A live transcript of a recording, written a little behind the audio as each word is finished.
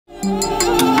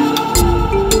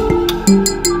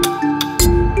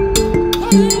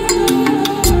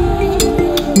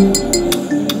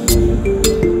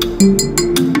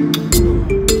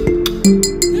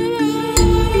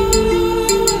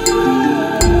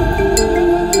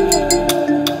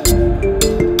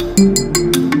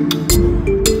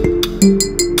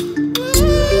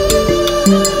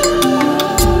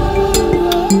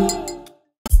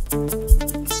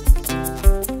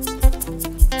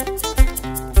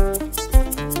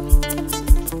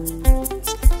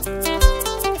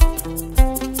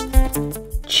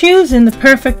Choosing the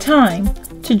perfect time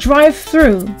to drive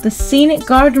through the scenic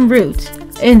garden route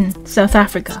in South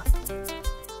Africa.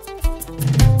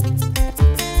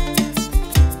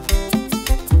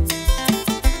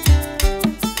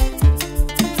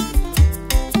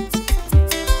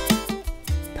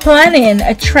 Planning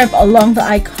a trip along the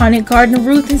iconic garden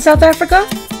route in South Africa?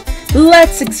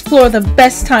 Let's explore the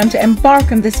best time to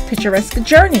embark on this picturesque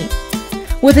journey.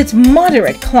 With its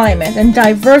moderate climate and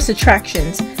diverse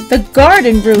attractions, the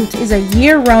garden route is a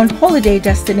year-round holiday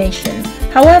destination.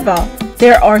 However,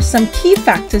 there are some key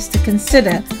factors to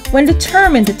consider when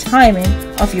determining the timing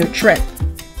of your trip.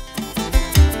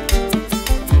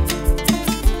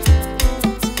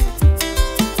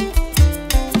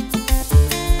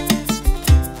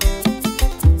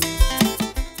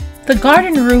 The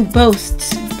garden route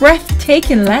boasts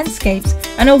breathtaking landscapes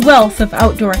and a wealth of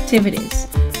outdoor activities,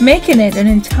 making it an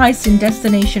enticing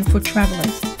destination for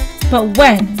travelers. But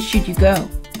when should you go?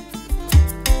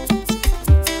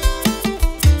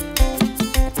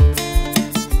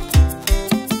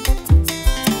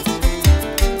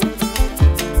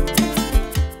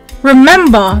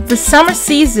 Remember, the summer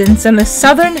seasons in the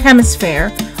southern hemisphere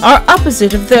are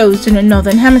opposite of those in the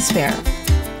northern hemisphere.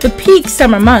 The peak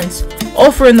summer months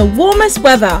offering the warmest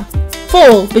weather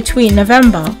fall between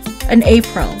November and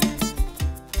April.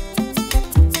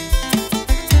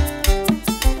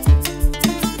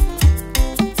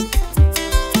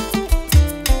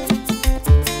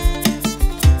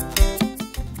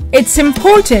 It's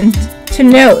important to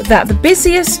note that the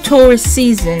busiest tourist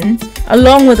season,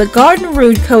 along with the garden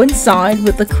route, coincide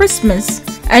with the Christmas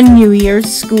and New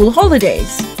Year's school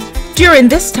holidays. During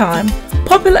this time,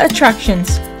 popular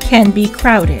attractions can be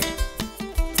crowded.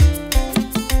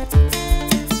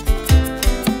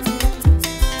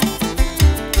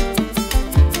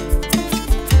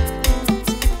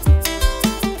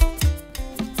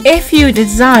 If you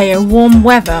desire warm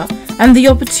weather and the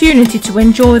opportunity to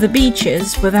enjoy the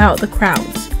beaches without the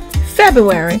crowds,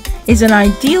 February is an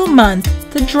ideal month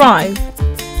to drive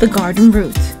the garden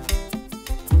route.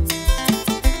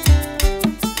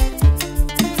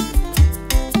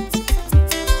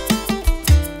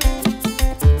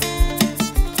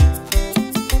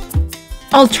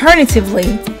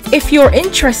 Alternatively, if you're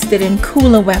interested in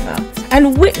cooler weather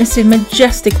and witnessing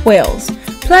majestic whales,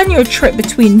 plan your trip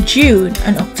between June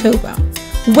and October.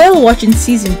 Whale watching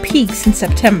season peaks in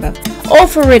September,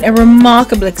 offering a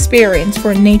remarkable experience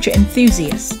for nature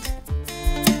enthusiasts.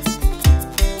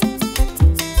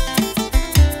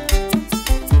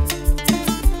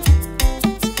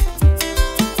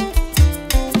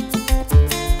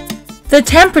 The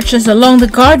temperatures along the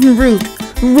garden route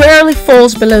rarely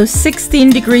falls below 16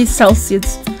 degrees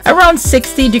Celsius, around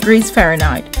 60 degrees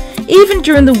Fahrenheit, even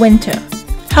during the winter.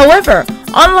 However,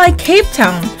 unlike Cape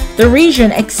Town, the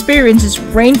region experiences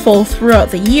rainfall throughout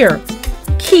the year.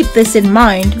 Keep this in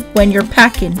mind when you're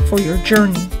packing for your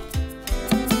journey.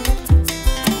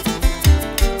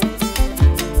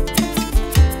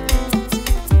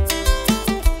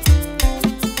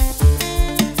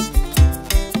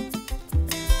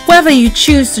 Whether you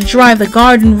choose to drive the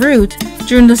garden route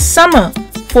during the summer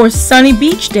for sunny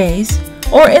beach days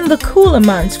or in the cooler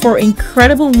months for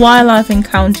incredible wildlife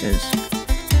encounters,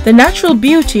 the natural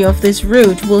beauty of this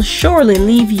route will surely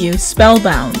leave you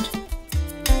spellbound.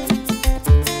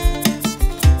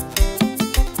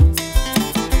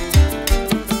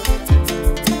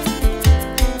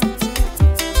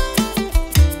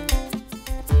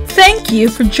 Thank you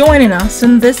for joining us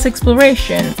in this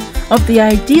exploration of the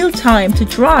ideal time to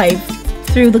drive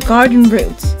through the garden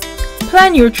route.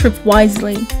 Plan your trip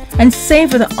wisely and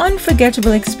savor the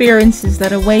unforgettable experiences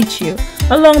that await you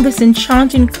along this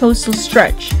enchanting coastal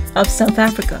stretch of South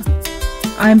Africa.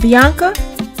 I'm Bianca,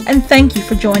 and thank you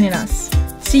for joining us.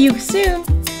 See you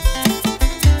soon!